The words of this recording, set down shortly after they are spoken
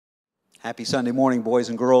Happy Sunday morning, boys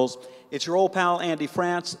and girls. It's your old pal, Andy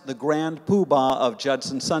France, the grand poobah of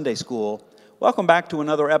Judson Sunday School. Welcome back to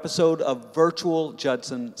another episode of Virtual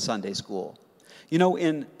Judson Sunday School. You know,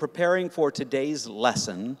 in preparing for today's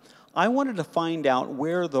lesson, I wanted to find out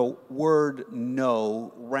where the word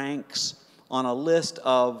no ranks on a list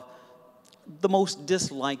of the most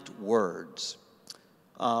disliked words.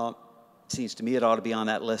 Seems to me it ought to be on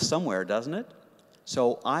that list somewhere, doesn't it?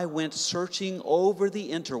 So I went searching over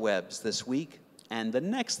the interwebs this week, and the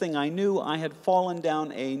next thing I knew, I had fallen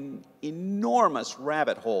down an enormous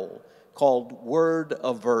rabbit hole called word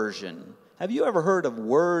aversion. Have you ever heard of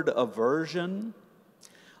word aversion?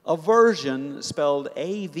 Aversion, spelled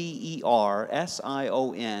A-V-E-R-S-I-O-N,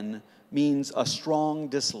 means a strong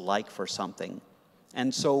dislike for something.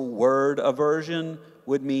 And so word aversion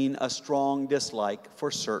would mean a strong dislike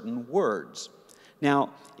for certain words.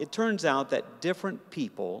 Now, it turns out that different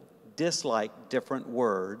people dislike different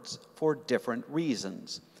words for different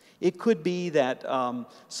reasons. It could be that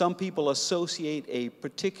some people associate a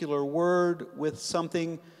particular word with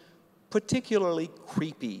something particularly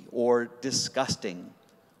creepy or disgusting.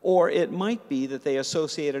 Or it might be that they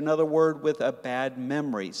associate another word with a bad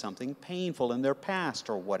memory, something painful in their past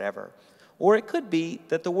or whatever. Or it could be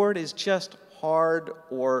that the word is just hard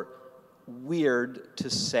or weird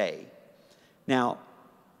to say. Now,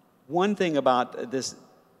 one thing about this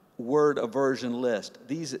word aversion list,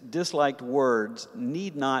 these disliked words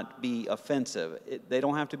need not be offensive. They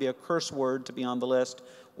don't have to be a curse word to be on the list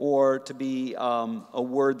or to be a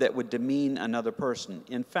word that would demean another person.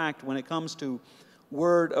 In fact, when it comes to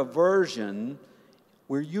word aversion,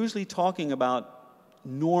 we're usually talking about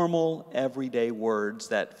normal, everyday words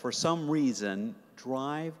that for some reason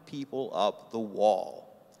drive people up the wall.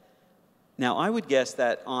 Now, I would guess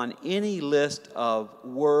that on any list of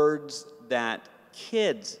words that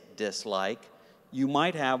kids dislike, you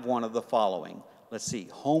might have one of the following. Let's see,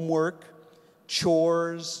 homework,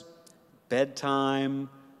 chores, bedtime,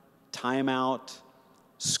 timeout,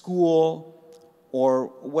 school, or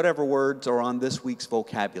whatever words are on this week's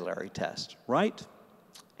vocabulary test, right?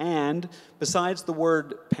 And besides the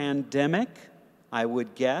word pandemic, I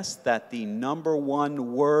would guess that the number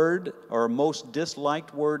one word or most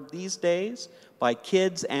disliked word these days by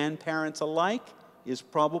kids and parents alike is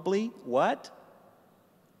probably what?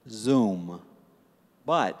 Zoom.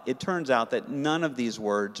 But it turns out that none of these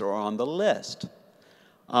words are on the list.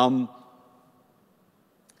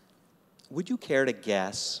 Would you care to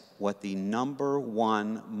guess what the number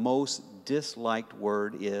one most disliked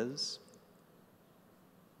word is?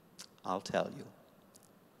 I'll tell you.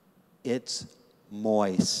 It's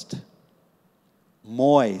moist.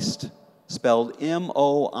 Moist, spelled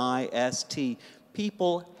M-O-I-S-T.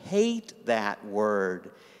 People hate that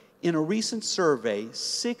word. In a recent survey,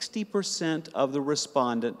 60% of the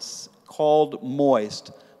respondents called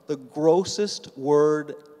moist the grossest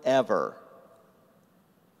word ever.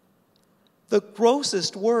 The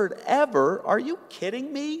grossest word ever? Are you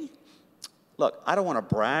kidding me? Look, I don't want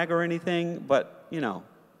to brag or anything, but, you know,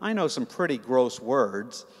 I know some pretty gross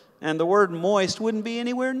words. And the word moist wouldn't be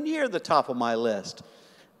anywhere near the top of my list.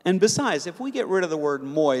 And besides, if we get rid of the word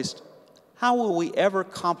moist, how will we ever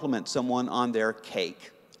compliment someone on their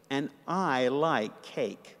cake? And I like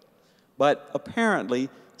cake. But apparently,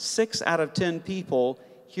 6 out of 10 people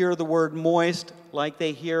hear the word moist like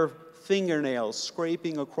they hear fingernails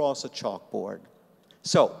scraping across a chalkboard.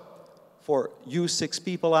 So, for you 6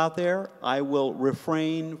 people out there, I will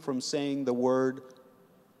refrain from saying the word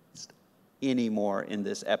anymore in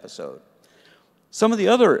this episode. Some of the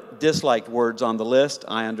other disliked words on the list,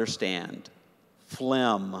 I understand.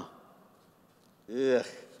 Phlegm. Ugh.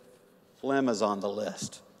 Phlegm is on the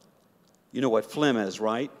list. You know what phlegm is,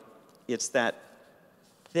 right? It's that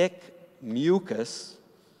thick mucus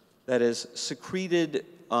that is secreted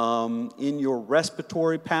in your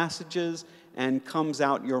respiratory passages and comes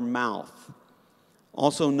out your mouth,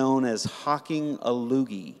 also known as hawking a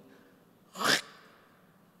loogie.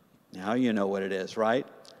 Now you know what it is, right?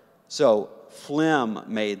 So phlegm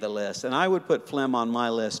made the list, and I would put phlegm on my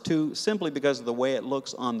list too, simply because of the way it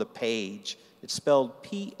looks on the page. It's spelled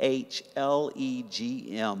P-H-L-E-G-M.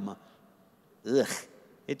 Ugh,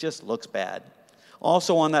 it just looks bad.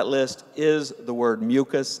 Also on that list is the word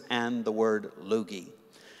mucus and the word loogie.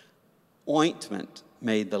 Ointment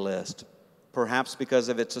made the list, perhaps because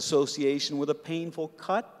of its association with a painful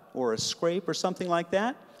cut or a scrape or something like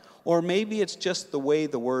that. Or maybe it's just the way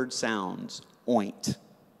the word sounds, oint.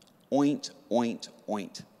 Oint, oint,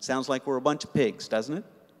 oint. Sounds like we're a bunch of pigs, doesn't it?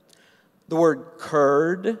 The word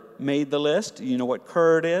curd made the list. You know what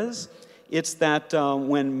curd is? It's that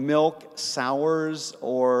when milk sours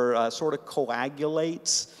or sort of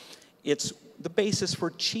coagulates, It's the basis for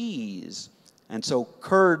cheese. And so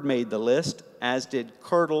curd made the list, as did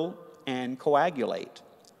curdle and coagulate.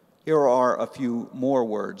 Here are a few more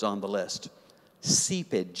words on the list: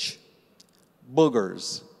 seepage,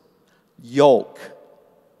 boogers, yolk,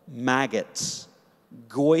 maggots,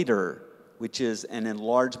 goiter, which is an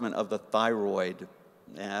enlargement of the thyroid,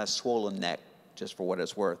 swollen neck, just for what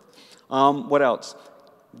it's worth. What else?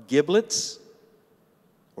 Giblets,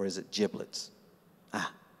 or is it giblets?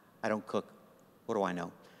 I don't cook. What do I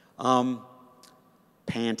know?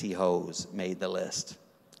 Pantyhose made the list.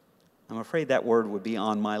 I'm afraid that word would be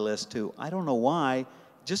on my list too. I don't know why. It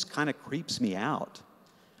just kind of creeps me out.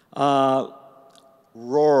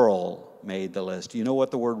 Rural made the list. Do you know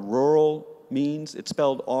what the word rural means? It's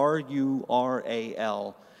spelled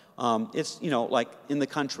R-U-R-A-L. It's, like in the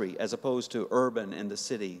country as opposed to urban in the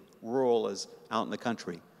city. Rural is out in the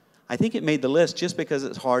country. I think it made the list just because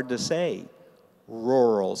it's hard to say.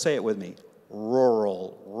 Rural. Say it with me.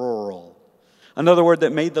 Rural, rural. Another word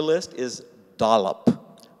that made the list is dollop.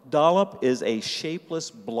 Dollop is a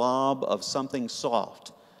shapeless blob of something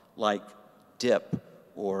soft, like dip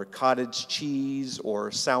or cottage cheese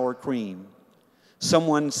or sour cream.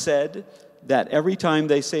 Someone said that every time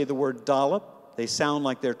they say the word dollop, they sound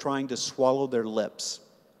like they're trying to swallow their lips.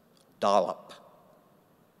 Dollop.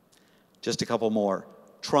 Just a couple more.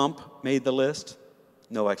 Trump made the list.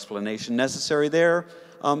 No explanation necessary there.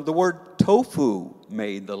 The word tofu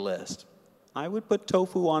made the list. I would put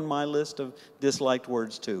tofu on my list of disliked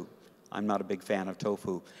words too. I'm not a big fan of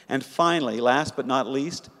tofu. And finally, last but not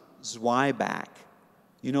least, zwieback.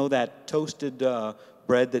 You know that toasted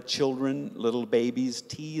bread that children, little babies,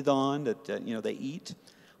 teethe on, that they eat?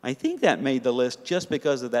 I think that made the list just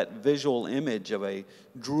because of that visual image of a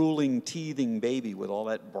drooling, teething baby with all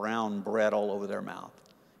that brown bread all over their mouth.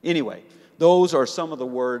 Anyway, those are some of the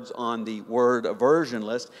words on the word aversion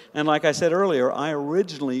list. And like I said earlier, I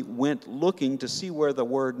originally went looking to see where the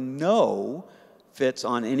word no fits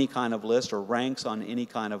on any kind of list or ranks on any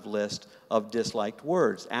kind of list of disliked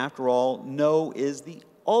words. After all, no is the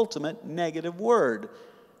ultimate negative word.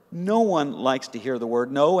 No one likes to hear the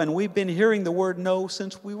word no, and we've been hearing the word no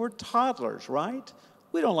since we were toddlers, right?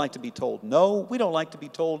 We don't like to be told no. We don't like to be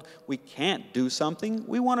told we can't do something.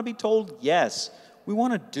 We want to be told yes. We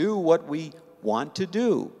want to do what we want to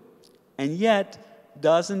do. And yet,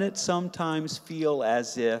 doesn't it sometimes feel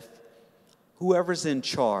as if whoever's in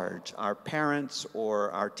charge, our parents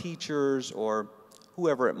or our teachers or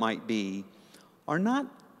whoever it might be, are not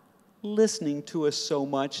listening to us so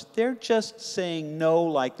much? They're just saying no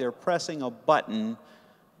like they're pressing a button,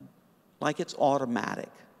 like it's automatic.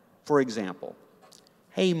 For example,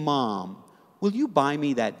 hey, Mom, will you buy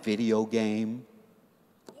me that video game?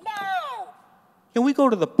 No! Can we go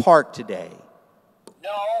to the park today?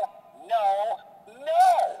 No, no,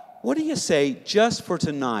 no! What do you say, just for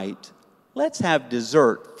tonight, let's have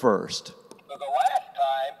dessert first? For the last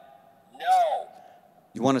time, no.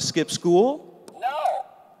 You want to skip school? No.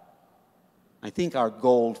 I think our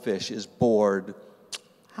goldfish is bored.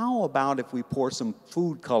 How about if we pour some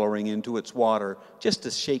food coloring into its water just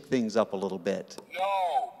to shake things up a little bit?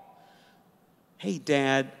 No. Hey,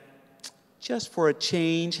 Dad, just for a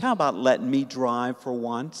change, how about letting me drive for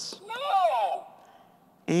once? No.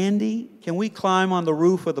 Andy, can we climb on the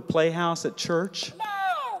roof of the playhouse at church?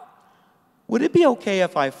 No. Would it be okay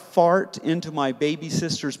if I fart into my baby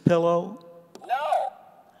sister's pillow? No.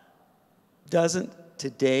 Doesn't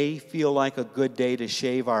today feel like a good day to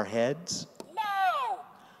shave our heads? No.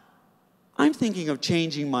 I'm thinking of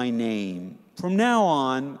changing my name. From now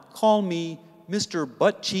on, call me Mr.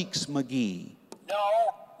 Buttcheeks McGee. No,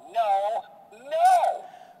 no, no.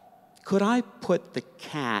 Could I put the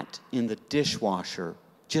cat in the dishwasher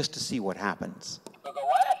just to see what happens? For the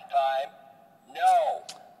last time, no.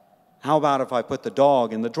 How about if I put the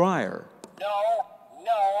dog in the dryer? No,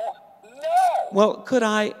 no, no. Well, could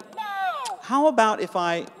I? No. How about if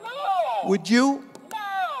I? No. Would you?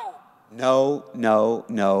 No. No, no,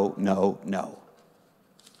 no, no, no.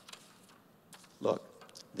 Look,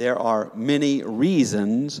 there are many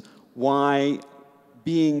reasons why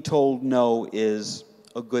being told no is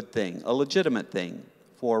a good thing, a legitimate thing.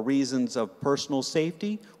 For reasons of personal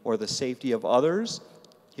safety or the safety of others,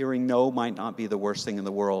 hearing no might not be the worst thing in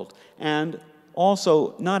the world. And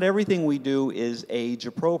also, not everything we do is age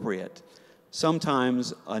appropriate.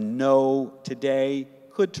 Sometimes a no today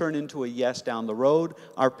could turn into a yes down the road.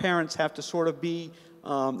 Our parents have to sort of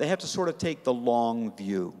take the long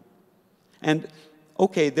view. And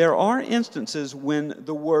okay, there are instances when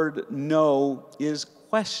the word no is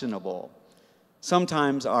questionable.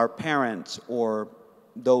 Sometimes our parents or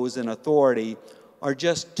those in authority are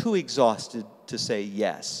just too exhausted to say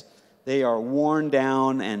yes. They are worn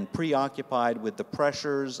down and preoccupied with the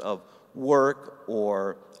pressures of work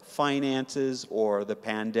or finances or the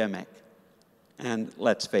pandemic. And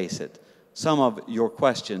let's face it, some of your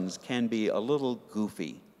questions can be a little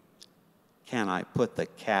goofy. Can I put the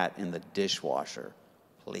cat in the dishwasher,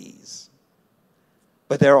 please?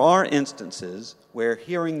 But there are instances where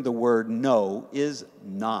hearing the word no is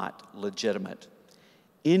not legitimate.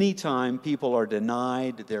 Anytime people are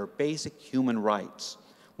denied their basic human rights,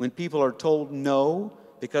 when people are told no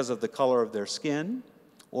because of the color of their skin,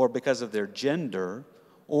 or because of their gender,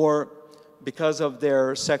 or because of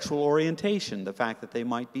their sexual orientation, the fact that they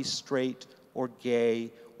might be straight or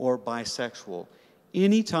gay or bisexual.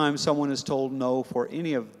 Anytime someone is told no for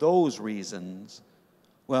any of those reasons,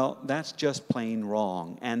 well, that's just plain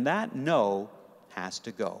wrong, and that no has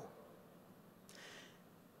to go.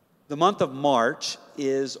 The month of March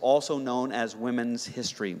is also known as Women's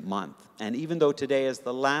History Month, and even though today is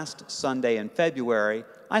the last Sunday in February,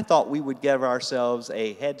 I thought we would give ourselves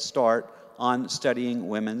a head start on studying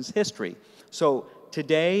women's history. So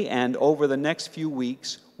today and over the next few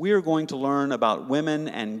weeks, we are going to learn about women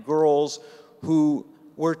and girls who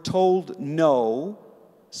were told no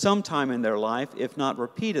sometime in their life, if not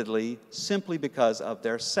repeatedly, simply because of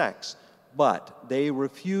their sex. But they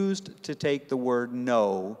refused to take the word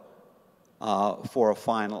no for a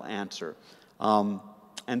final answer.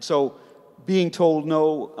 And so being told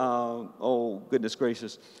no, oh goodness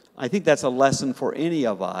gracious, I think that's a lesson for any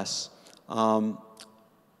of us,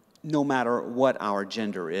 no matter what our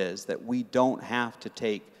gender is, that we don't have to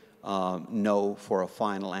take no for a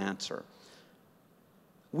final answer.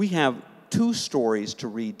 We have two stories to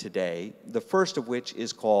read today, the first of which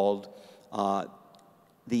is called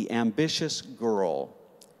The Ambitious Girl.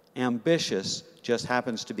 Ambitious just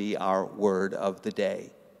happens to be our word of the day.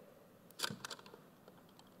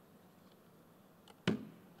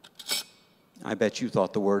 I bet you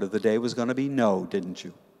thought the word of the day was going to be no, didn't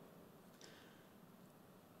you?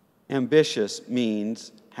 Ambitious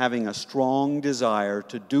means having a strong desire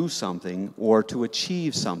to do something or to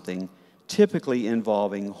achieve something, typically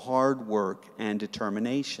involving hard work and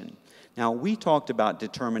determination. Now, we talked about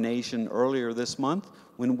determination earlier this month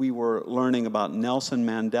when we were learning about Nelson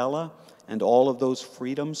Mandela and all of those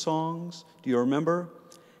freedom songs. Do you remember?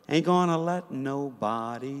 Ain't gonna let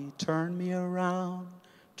nobody turn me around,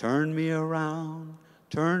 turn me around,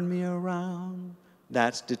 turn me around.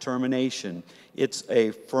 That's determination. It's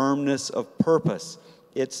a firmness of purpose.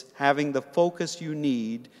 It's having the focus you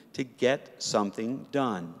need to get something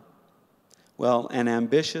done. Well, an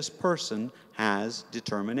ambitious person has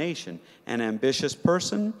determination. An ambitious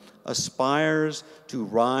person aspires to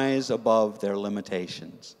rise above their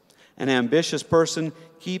limitations. An ambitious person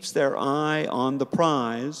keeps their eye on the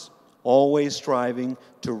prize, always striving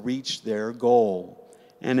to reach their goal.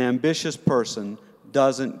 An ambitious person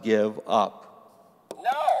doesn't give up.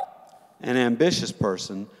 No. An ambitious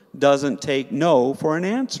person doesn't take no for an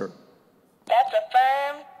answer. That's a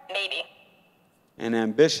firm maybe. An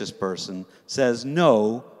ambitious person says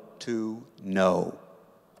no to no.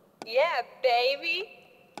 Yeah, baby.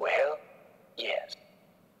 Well, yes.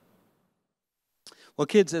 Well,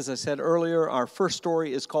 kids, as I said earlier, our first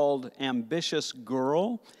story is called Ambitious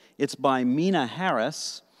Girl. It's by Mina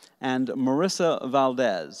Harris and Marissa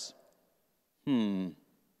Valdez.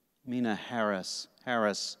 Mina Harris.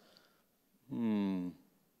 Does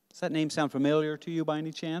that name sound familiar to you by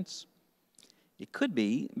any chance? It could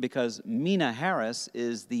be because Mina Harris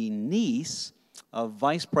is the niece of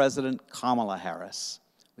Vice President Kamala Harris,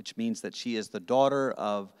 which means that she is the daughter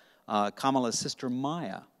of Kamala's sister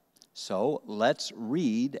Maya. So let's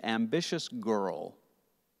read Ambitious Girl.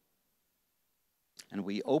 And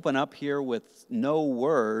we open up here with no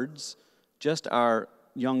words, just our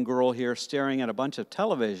young girl here staring at a bunch of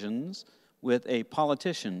televisions with a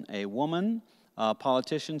politician, a woman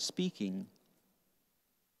politician speaking.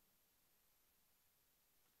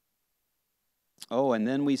 Oh, and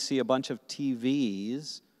then we see a bunch of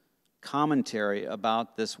TVs, commentary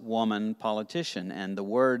about this woman politician, and the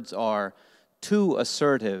words are too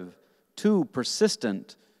assertive, too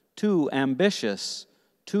persistent, too ambitious,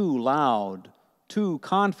 too loud, too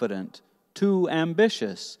confident, too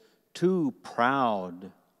ambitious, too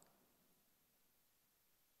proud.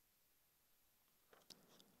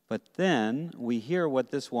 But then we hear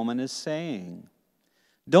what this woman is saying.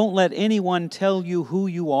 Don't let anyone tell you who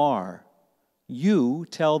you are. You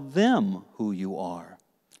tell them who you are.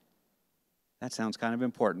 That sounds kind of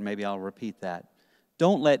important. Maybe I'll repeat that.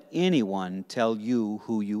 Don't let anyone tell you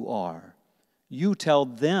who you are. You tell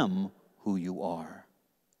them who you are.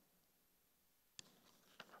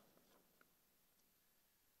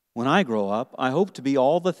 When I grow up, I hope to be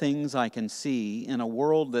all the things I can see in a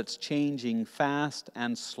world that's changing fast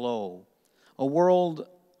and slow, a world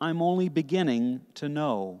I'm only beginning to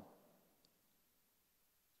know.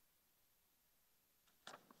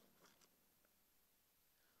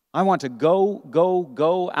 I want to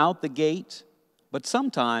go out the gate, but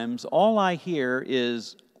sometimes all I hear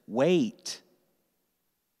is wait.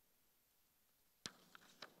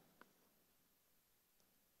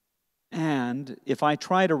 And if I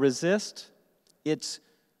try to resist, it's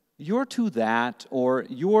you're too that or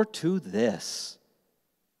you're too this.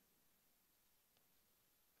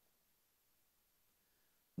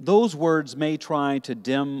 Those words may try to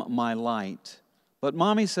dim my light, but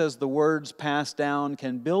Mommy says the words passed down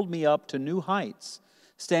can build me up to new heights,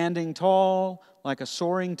 standing tall like a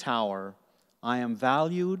soaring tower. I am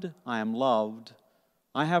valued, I am loved,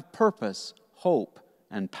 I have purpose, hope,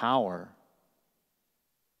 and power.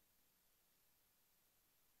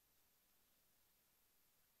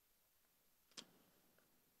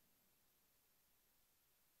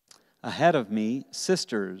 Ahead of me,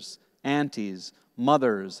 sisters, aunties,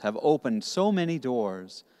 mothers have opened so many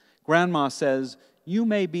doors. Grandma says, you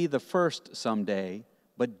may be the first someday,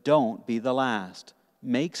 but don't be the last.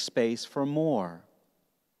 Make space for more.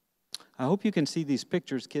 I hope you can see these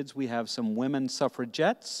pictures, kids. We have some women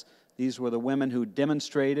suffragettes. These were the women who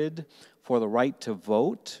demonstrated for the right to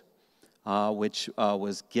vote, which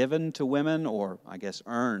was given to women, or I guess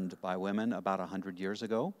earned by women about 100 years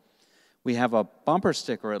ago. We have a bumper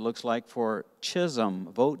sticker, it looks like, for Chisholm.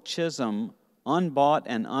 Vote Chisholm, unbought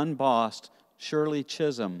and unbossed, Shirley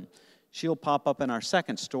Chisholm. She'll pop up in our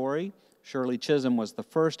second story. Shirley Chisholm was the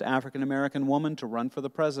first African-American woman to run for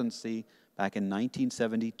the presidency back in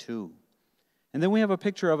 1972. And then we have a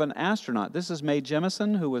picture of an astronaut. This is Mae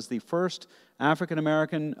Jemison, who was the first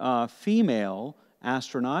African-American female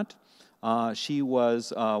astronaut. She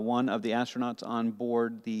was one of the astronauts on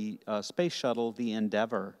board the space shuttle, the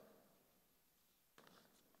Endeavour.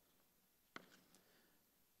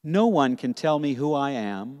 No one can tell me who I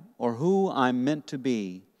am or who I'm meant to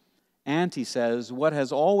be. Auntie says, what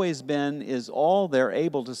has always been is all they're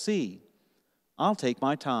able to see. I'll take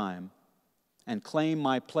my time and claim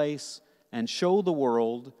my place and show the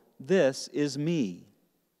world this is me.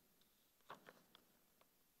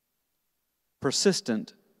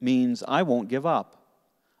 Persistent means I won't give up.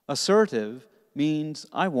 Assertive means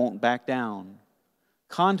I won't back down.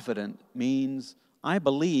 Confident means I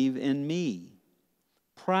believe in me.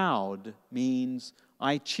 Proud means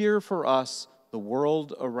I cheer for us, the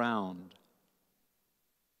world around.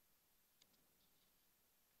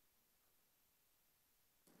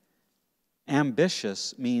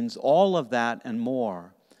 Ambitious means all of that and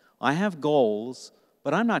more. I have goals,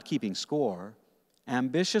 but I'm not keeping score.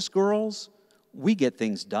 Ambitious girls, we get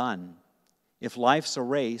things done. If life's a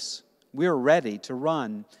race, we're ready to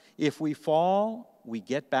run. If we fall, we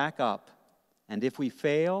get back up. And if we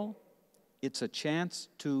fail, it's a chance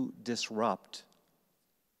to disrupt.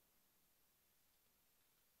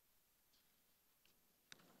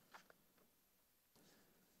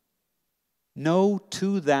 No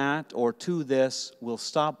to that or to this will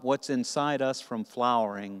stop what's inside us from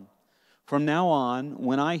flowering. From now on,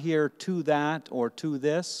 when I hear to that or to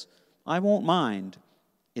this, I won't mind.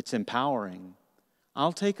 It's empowering.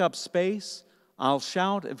 I'll take up space. I'll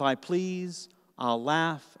shout if I please. I'll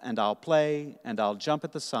laugh and I'll play and I'll jump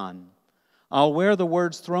at the sun. I'll wear the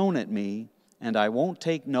words thrown at me, and I won't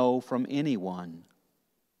take no from anyone.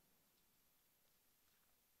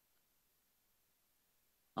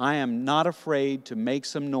 I am not afraid to make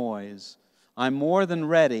some noise. I'm more than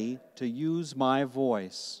ready to use my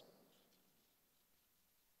voice.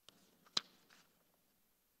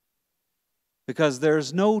 Because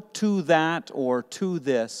there's no to that or to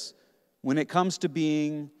this when it comes to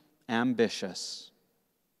being ambitious.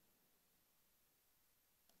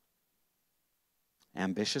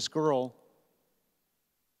 Ambitious girl.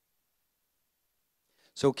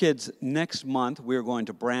 So kids, next month we're going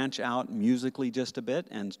to branch out musically just a bit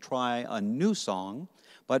and try a new song.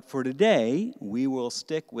 But for today, we will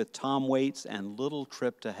stick with Tom Waits and Little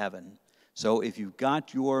Trip to Heaven. So if you've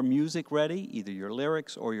got your music ready, either your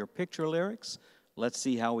lyrics or your picture lyrics, let's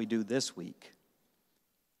see how we do this week.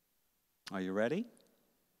 Are you ready?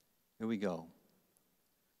 Here we go.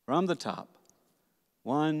 From the top.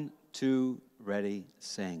 1, 2, ready,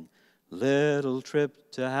 sing. Little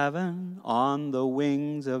trip to heaven on the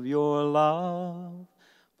wings of your love.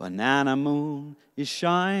 Banana moon is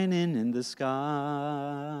shining in the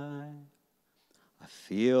sky. I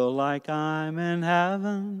feel like I'm in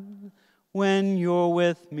heaven when you're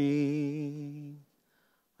with me.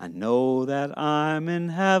 I know that I'm in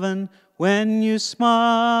heaven when you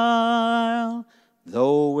smile.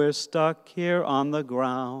 Though we're stuck here on the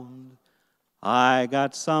ground, I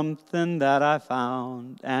got something that I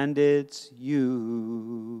found, and it's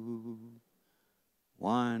you.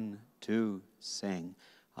 1, 2, sing.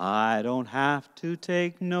 I don't have to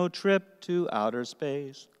take no trip to outer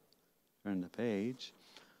space. Turn the page.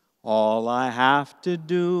 All I have to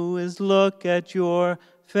do is look at your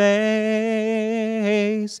face,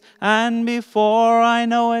 and before I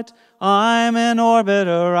know it, I'm in orbit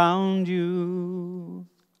around you.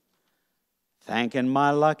 Thanking my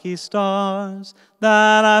lucky stars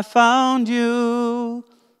that I found you.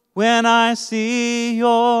 When I see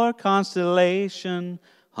your constellation,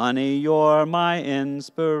 honey, you're my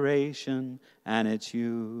inspiration, and it's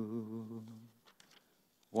you.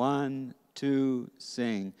 1, 2,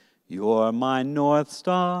 sing. You're my North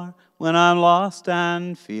Star when I'm lost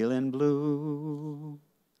and feeling blue.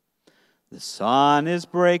 The sun is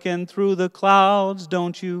breaking through the clouds,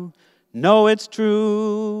 don't you know it's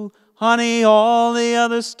true? Honey, all the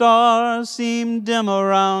other stars seem dim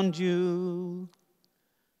around you.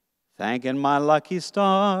 Thanking my lucky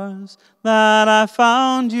stars that I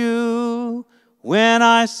found you. When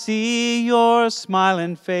I see your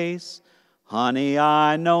smiling face, honey,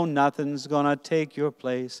 I know nothing's gonna take your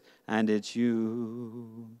place, and it's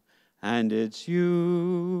you, and it's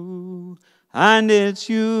you, and it's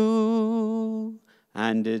you,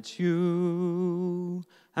 and it's you,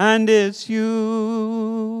 and it's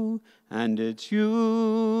you, and it's you,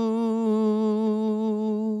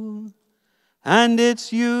 and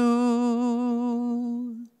it's you,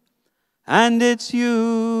 and it's you.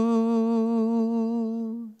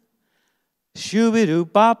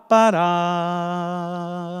 Shoo-be-doo-bop-ba-da.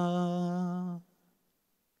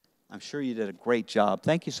 I'm sure you did a great job.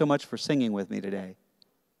 Thank you so much for singing with me today.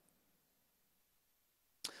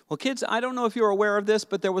 Well, kids, I don't know if you're aware of this,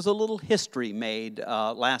 but there was a little history made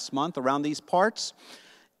last month around these parts.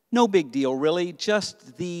 No big deal, really.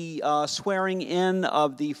 Just the swearing in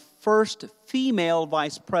of the first female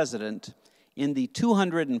vice president in the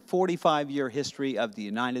 245-year history of the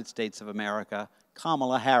United States of America,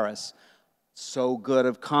 Kamala Harris. So good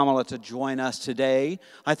of Kamala to join us today.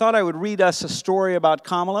 I thought I would read us a story about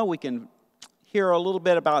Kamala. We can hear a little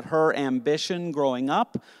bit about her ambition growing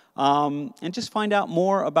up and just find out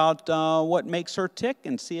more about what makes her tick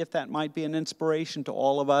and see if that might be an inspiration to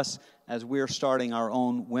all of us as we're starting our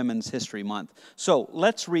own Women's History Month. So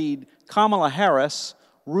let's read Kamala Harris,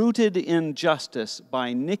 Rooted in Justice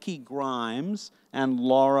by Nikki Grimes and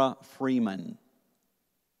Laura Freeman.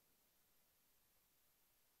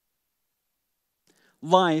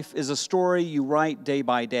 Life is a story you write day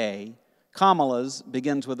by day. Kamala's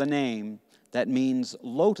begins with a name that means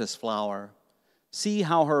lotus flower. See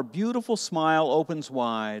how her beautiful smile opens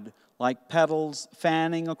wide, like petals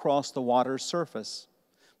fanning across the water's surface.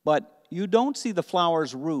 But you don't see the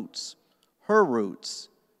flower's roots, her roots.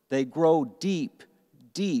 They grow deep,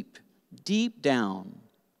 deep, deep down.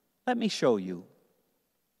 Let me show you.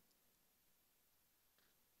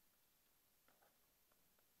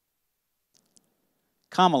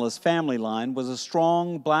 Kamala's family line was a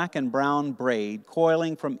strong black and brown braid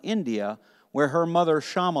coiling from India, where her mother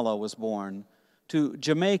Shamala was born, to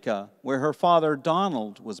Jamaica, where her father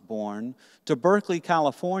Donald was born, to Berkeley,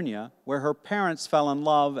 California, where her parents fell in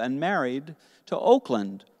love and married, to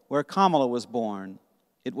Oakland, where Kamala was born.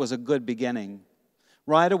 It was a good beginning.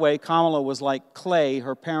 Right away, Kamala was like clay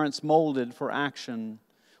her parents molded for action.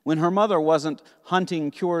 When her mother wasn't hunting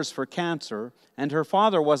cures for cancer and her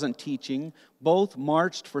father wasn't teaching, both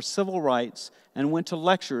marched for civil rights and went to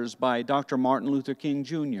lectures by Dr. Martin Luther King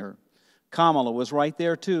Jr. Kamala was right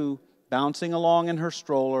there too, bouncing along in her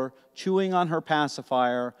stroller, chewing on her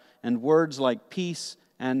pacifier, and words like peace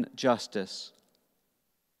and justice.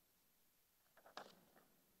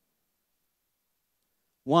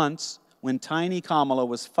 Once, when tiny Kamala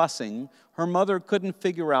was fussing, her mother couldn't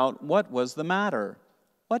figure out what was the matter.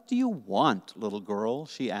 "What do you want, little girl?"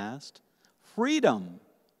 she asked. "Freedom,"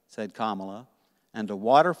 said Kamala, and a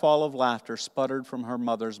waterfall of laughter sputtered from her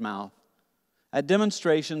mother's mouth. At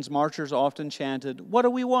demonstrations, marchers often chanted, "What do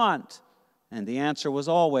we want?" And the answer was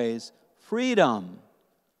always, "Freedom."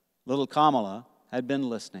 Little Kamala had been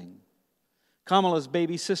listening. Kamala's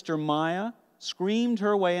baby sister Maya screamed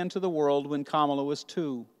her way into the world when Kamala was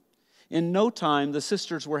 2. In no time, the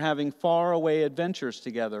sisters were having faraway adventures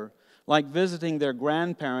together, like visiting their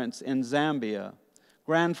grandparents in Zambia.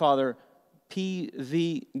 Grandfather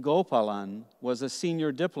P.V. Gopalan was a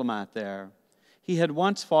senior diplomat there. He had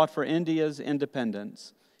once fought for India's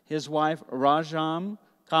independence. His wife, Rajam,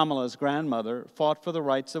 Kamala's grandmother, fought for the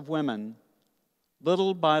rights of women.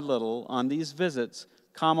 Little by little, on these visits,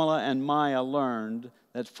 Kamala and Maya learned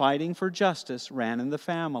that fighting for justice ran in the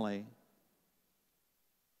family.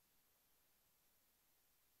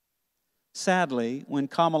 Sadly, when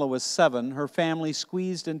Kamala was 7, her family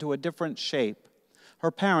squeezed into a different shape.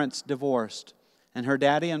 Her parents divorced, and her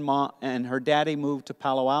daddy moved to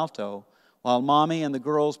Palo Alto, while Mommy and the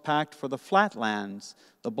girls packed for the Flatlands,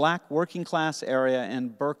 the black working-class area in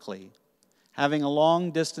Berkeley. Having a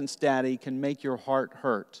long-distance daddy can make your heart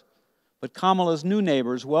hurt. But Kamala's new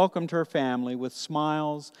neighbors welcomed her family with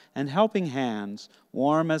smiles and helping hands,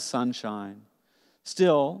 warm as sunshine.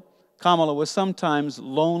 Still, Kamala was sometimes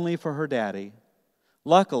lonely for her daddy.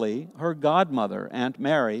 Luckily, her godmother, Aunt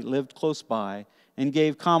Mary, lived close by and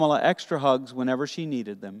gave Kamala extra hugs whenever she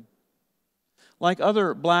needed them. Like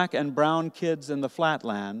other black and brown kids in the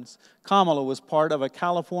Flatlands, Kamala was part of a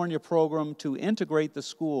California program to integrate the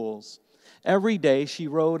schools. Every day she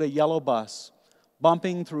rode a yellow bus,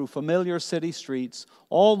 bumping through familiar city streets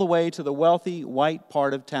all the way to the wealthy white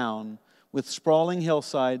part of town, with sprawling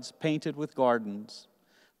hillsides painted with gardens.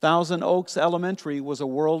 Thousand Oaks Elementary was a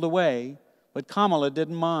world away, but Kamala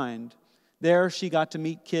didn't mind. There she got to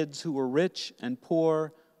meet kids who were rich and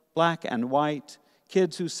poor, black and white,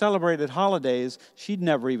 kids who celebrated holidays she'd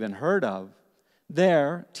never even heard of.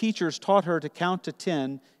 There, teachers taught her to count to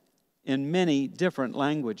 10 in many different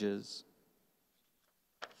languages.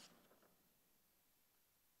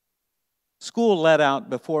 School let out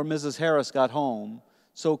before Mrs. Harris got home,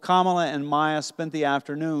 so Kamala and Maya spent the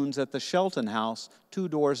afternoons at the Shelton house 2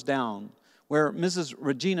 doors down, where Mrs.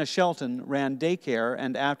 Regina Shelton ran daycare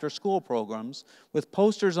and after-school programs with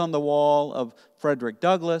posters on the wall of Frederick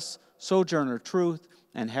Douglass, Sojourner Truth,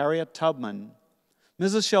 and Harriet Tubman.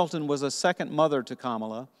 Mrs. Shelton was a second mother to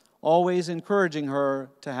Kamala, always encouraging her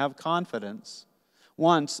to have confidence.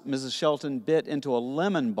 Once, Mrs. Shelton bit into a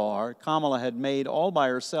lemon bar Kamala had made all by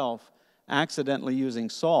herself, accidentally using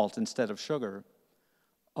salt instead of sugar.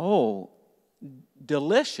 "Oh,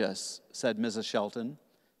 delicious," said Mrs. Shelton.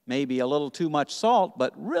 "Maybe a little too much salt,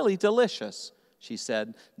 but really delicious," she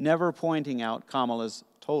said, never pointing out Kamala's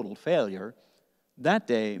total failure. That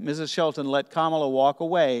day, Mrs. Shelton let Kamala walk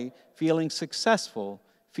away feeling successful,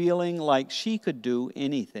 feeling like she could do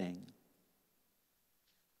anything.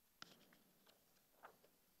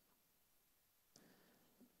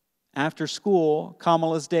 After school,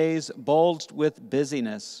 Kamala's days bulged with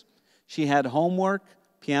busyness. She had homework,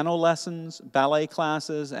 piano lessons, ballet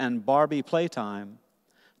classes, and Barbie playtime.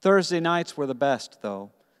 Thursday nights were the best,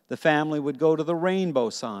 though. The family would go to the Rainbow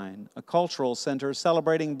Sign, a cultural center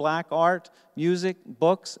celebrating black art, music,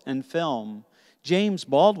 books, and film. James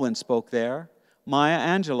Baldwin spoke there, Maya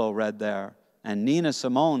Angelou read there, and Nina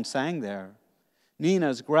Simone sang there.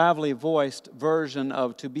 Nina's gravelly-voiced version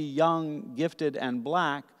of "To Be Young, Gifted, and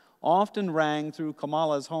Black" often rang through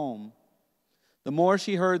Kamala's home. The more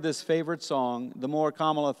she heard this favorite song, the more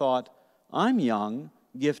Kamala thought, "I'm young,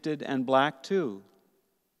 gifted, and black too."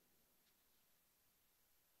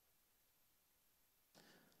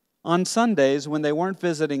 On Sundays, when they weren't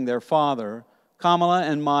visiting their father, Kamala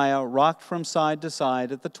and Maya rocked from side to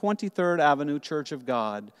side at the 23rd Avenue Church of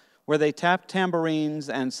God, where they tapped tambourines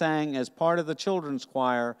and sang as part of the children's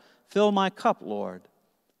choir, "Fill My Cup, Lord."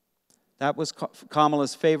 That was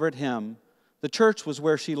Kamala's favorite hymn. The church was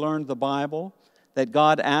where she learned the Bible, that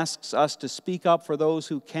God asks us to speak up for those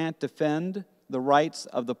who can't defend the rights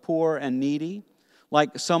of the poor and needy,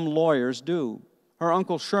 like some lawyers do. Her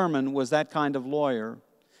Uncle Sherman was that kind of lawyer.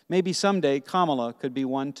 Maybe someday Kamala could be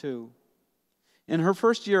one too. In her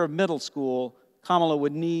first year of middle school, Kamala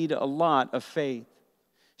would need a lot of faith.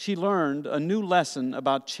 She learned a new lesson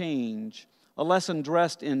about change, a lesson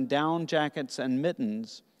dressed in down jackets and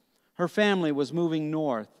mittens. Her family was moving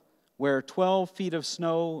north, where 12 feet of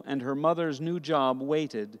snow and her mother's new job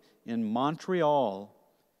waited in Montreal.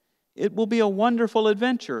 "It will be a wonderful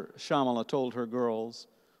adventure," Shamala told her girls,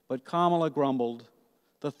 but Kamala grumbled.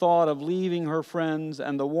 The thought of leaving her friends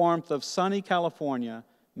and the warmth of sunny California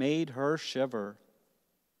made her shiver.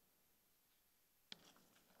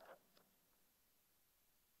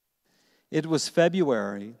 It was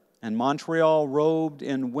February, and Montreal, robed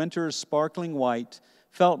in winter's sparkling white,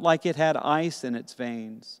 felt like it had ice in its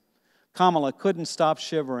veins. Kamala couldn't stop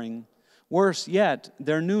shivering. Worse yet,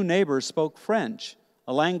 their new neighbors spoke French,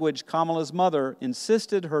 a language Kamala's mother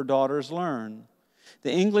insisted her daughters learn.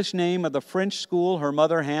 The English name of the French school her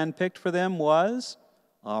mother handpicked for them was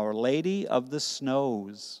Our Lady of the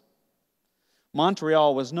Snows.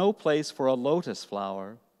 Montreal was no place for a lotus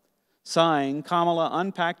flower. Sighing, Kamala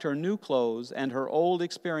unpacked her new clothes and her old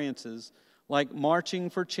experiences, like marching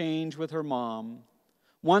for change with her mom.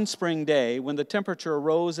 One spring day, when the temperature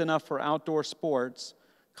rose enough for outdoor sports,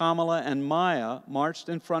 Kamala and Maya marched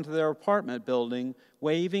in front of their apartment building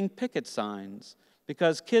waving picket signs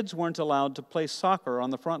because kids weren't allowed to play soccer on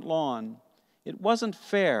the front lawn. It wasn't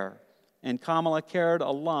fair, and Kamala cared a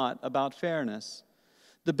lot about fairness.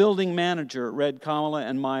 The building manager read Kamala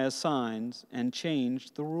and Maya's signs and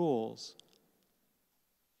changed the rules.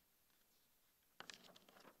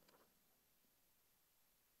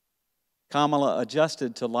 Kamala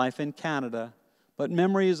adjusted to life in Canada, but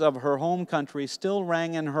memories of her home country still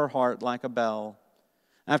rang in her heart like a bell.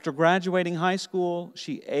 After graduating high school,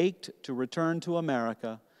 she ached to return to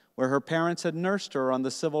America, where her parents had nursed her on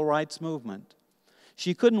the civil rights movement.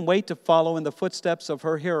 She couldn't wait to follow in the footsteps of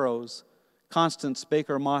her heroes, Constance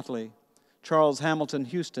Baker Motley, Charles Hamilton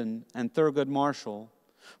Houston, and Thurgood Marshall.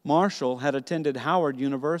 Marshall had attended Howard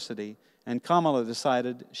University, and Kamala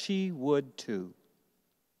decided she would too.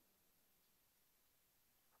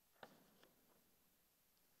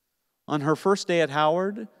 On her first day at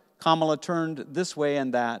Howard, Kamala turned this way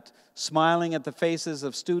and that, smiling at the faces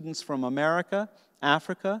of students from America,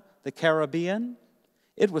 Africa, the Caribbean.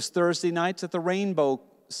 It was Thursday nights at the Rainbow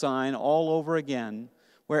sign all over again,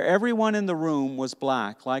 where everyone in the room was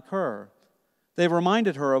black like her. They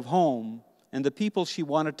reminded her of home and the people she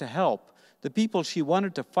wanted to help, the people she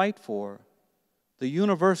wanted to fight for. The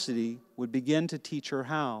university would begin to teach her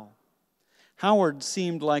how. Howard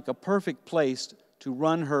seemed like a perfect place to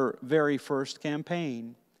run her very first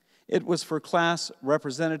campaign. It was for class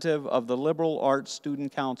representative of the Liberal Arts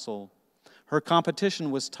Student Council. Her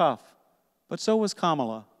competition was tough, but so was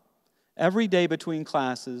Kamala. Every day between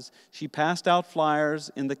classes, she passed out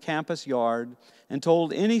flyers in the campus yard and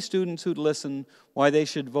told any students who'd listen why they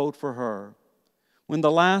should vote for her. When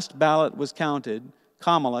the last ballot was counted,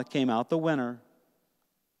 Kamala came out the winner.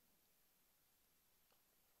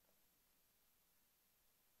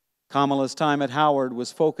 Kamala's time at Howard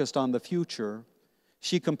was focused on the future.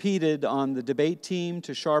 She competed on the debate team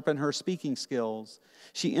to sharpen her speaking skills.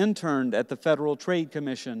 She interned at the Federal Trade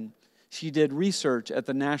Commission. She did research at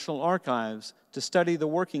the National Archives to study the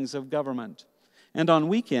workings of government. And on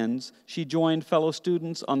weekends, she joined fellow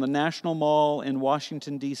students on the National Mall in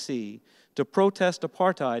Washington, D.C. to protest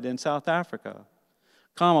apartheid in South Africa.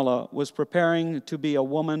 Kamala was preparing to be a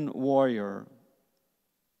woman warrior.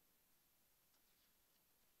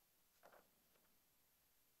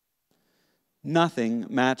 Nothing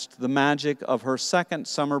matched the magic of her second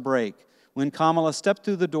summer break when Kamala stepped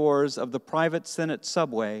through the doors of the private Senate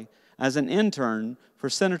subway as an intern for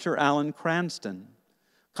Senator Alan Cranston.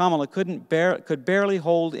 Kamala could barely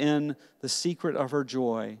hold in the secret of her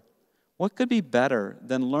joy. What could be better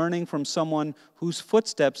than learning from someone whose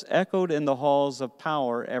footsteps echoed in the halls of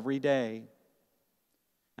power every day?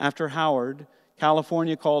 After Howard,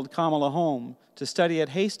 California called Kamala home to study at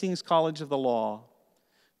Hastings College of the Law.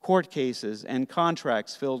 Court cases and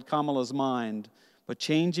contracts filled Kamala's mind, but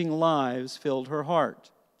changing lives filled her heart.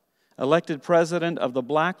 Elected president of the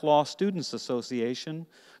Black Law Students Association,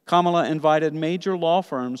 Kamala invited major law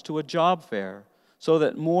firms to a job fair so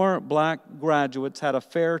that more black graduates had a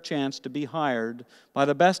fair chance to be hired by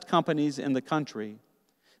the best companies in the country.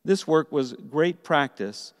 This work was great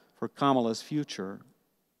practice for Kamala's future.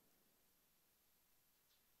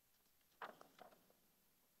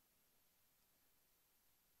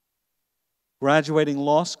 Graduating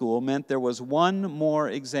law school meant there was one more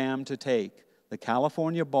exam to take, the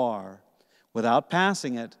California bar. Without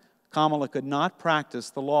passing it, Kamala could not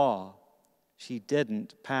practice the law. She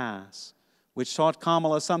didn't pass, which taught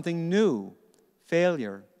Kamala something new,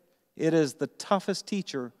 failure. It is the toughest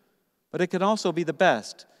teacher, but it can also be the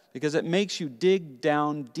best because it makes you dig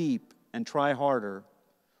down deep and try harder.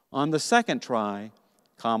 On the second try,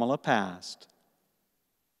 Kamala passed.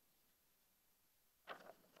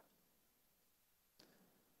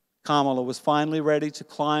 Kamala was finally ready to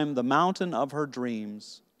climb the mountain of her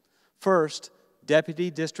dreams. First,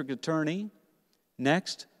 Deputy District Attorney.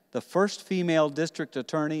 Next, the first female District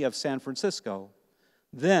Attorney of San Francisco.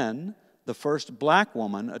 Then, the first black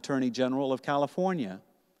woman Attorney General of California.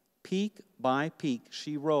 Peak by peak,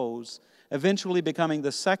 she rose, eventually becoming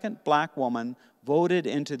the second black woman voted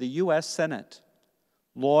into the U.S. Senate.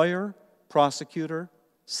 Lawyer, prosecutor,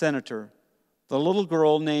 senator. The little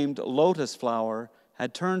girl named Lotus Flower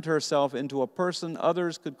had turned herself into a person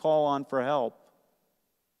others could call on for help.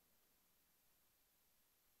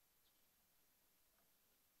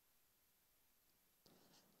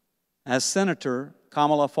 As senator,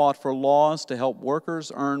 Kamala fought for laws to help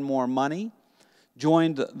workers earn more money,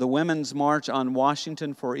 joined the Women's March on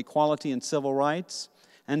Washington for Equality and Civil Rights,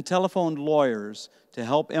 and telephoned lawyers to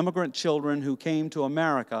help immigrant children who came to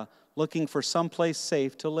America looking for someplace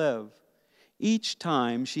safe to live. Each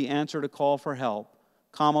time she answered a call for help,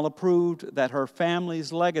 Kamala proved that her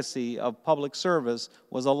family's legacy of public service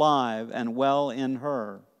was alive and well in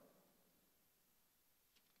her.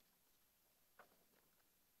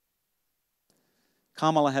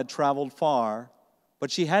 Kamala had traveled far,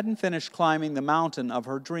 but she hadn't finished climbing the mountain of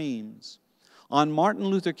her dreams. On Martin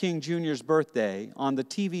Luther King Jr.'s birthday, on the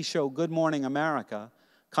TV show Good Morning America,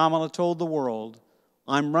 Kamala told the world,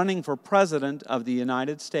 "I'm running for President of the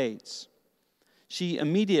United States." She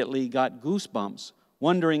immediately got goosebumps,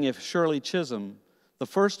 wondering if Shirley Chisholm, the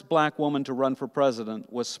first black woman to run for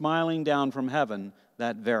president, was smiling down from heaven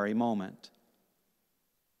that very moment.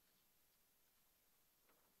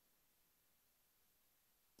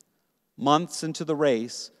 Months into the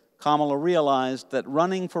race, Kamala realized that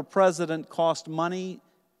running for president cost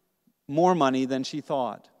more money than she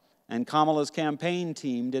thought, and Kamala's campaign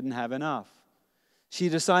team didn't have enough. She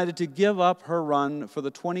decided to give up her run for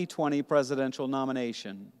the 2020 presidential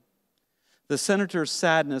nomination. The senator's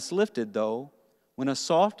sadness lifted, though, when a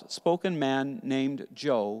soft-spoken man named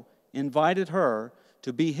Joe invited her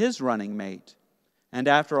to be his running mate. And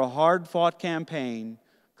after a hard-fought campaign,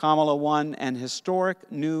 Kamala won an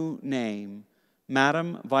historic new name,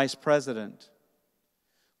 Madam Vice President.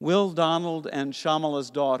 Will Donald and Shamala's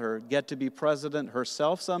daughter get to be president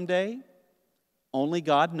herself someday? Only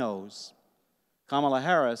God knows. Kamala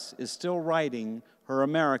Harris is still writing her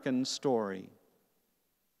American story.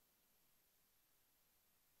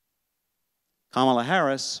 Kamala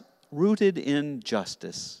Harris, rooted in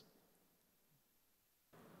justice.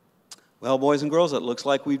 Well, boys and girls, it looks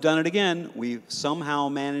like we've done it again. We've somehow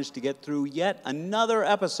managed to get through yet another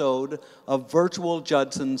episode of Virtual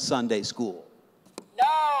Judson Sunday School.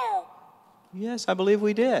 No! Yes, I believe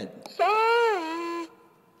we did.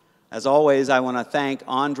 As always, I want to thank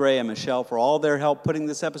Andre and Michelle for all their help putting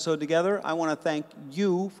this episode together. I want to thank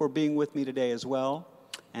you for being with me today as well.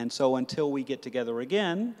 And so until we get together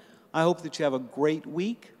again, I hope that you have a great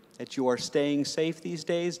week, that you are staying safe these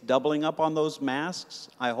days, doubling up on those masks,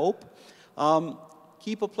 I hope.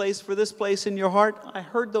 Keep a place for this place in your heart. I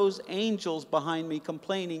heard those angels behind me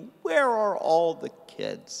complaining, where are all the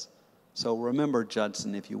kids? So remember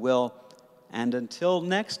Judson, if you will. And until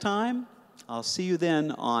next time, I'll see you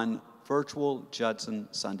then on Virtual Judson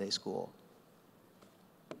Sunday School.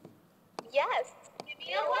 Yes.